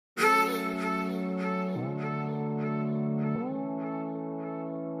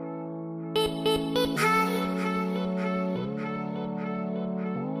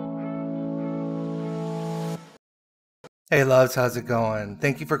Hey loves, how's it going?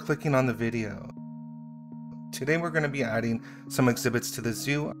 Thank you for clicking on the video. Today we're going to be adding some exhibits to the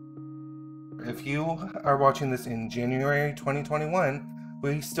zoo. If you are watching this in January 2021,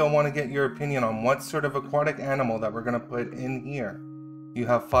 we still want to get your opinion on what sort of aquatic animal that we're going to put in here. You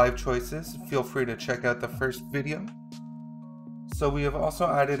have 5 choices. Feel free to check out the first video. So we have also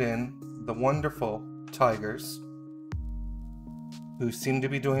added in the wonderful tigers, who seem to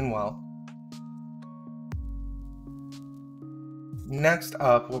be doing well. Next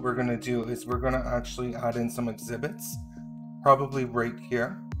up, what we're going to do is we're going to actually add in some exhibits, probably right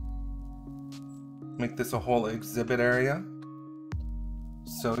here. Make this a whole exhibit area.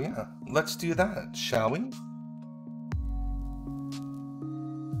 So yeah, let's do that, shall we?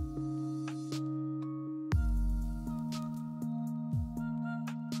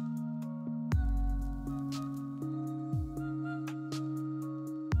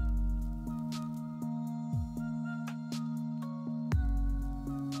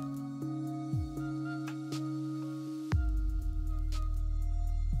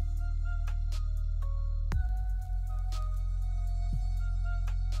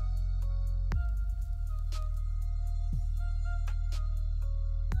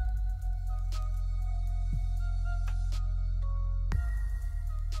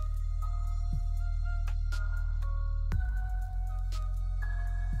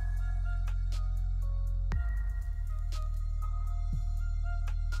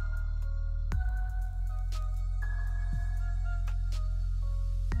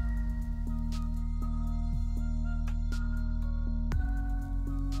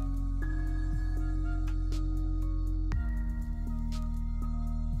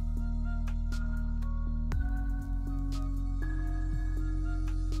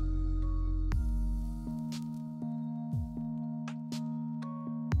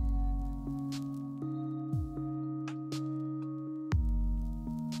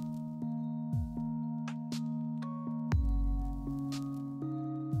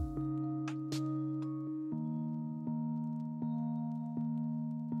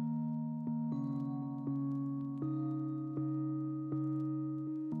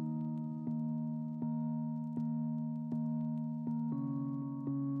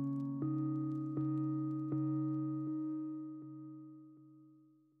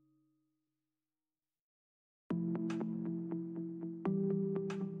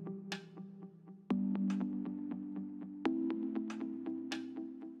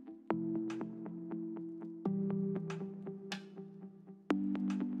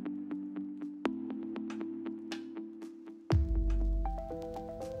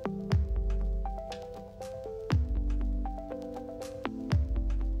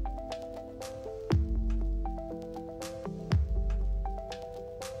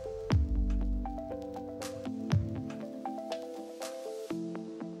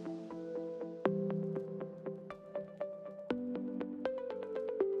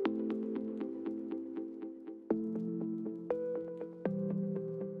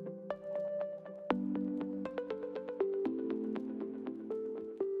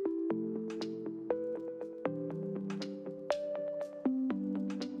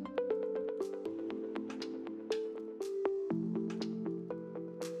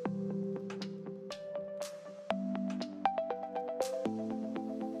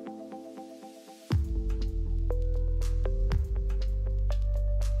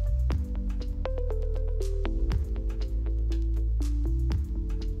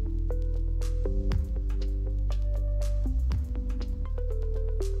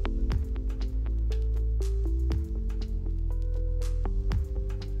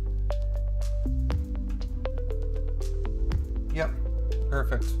 Yep,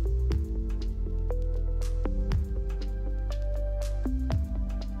 perfect.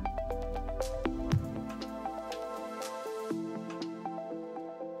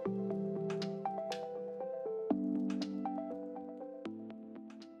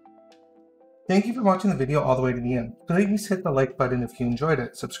 Thank you for watching the video all the way to the end. Please hit the like button if you enjoyed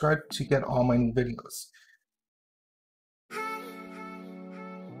it. Subscribe to get all my new videos.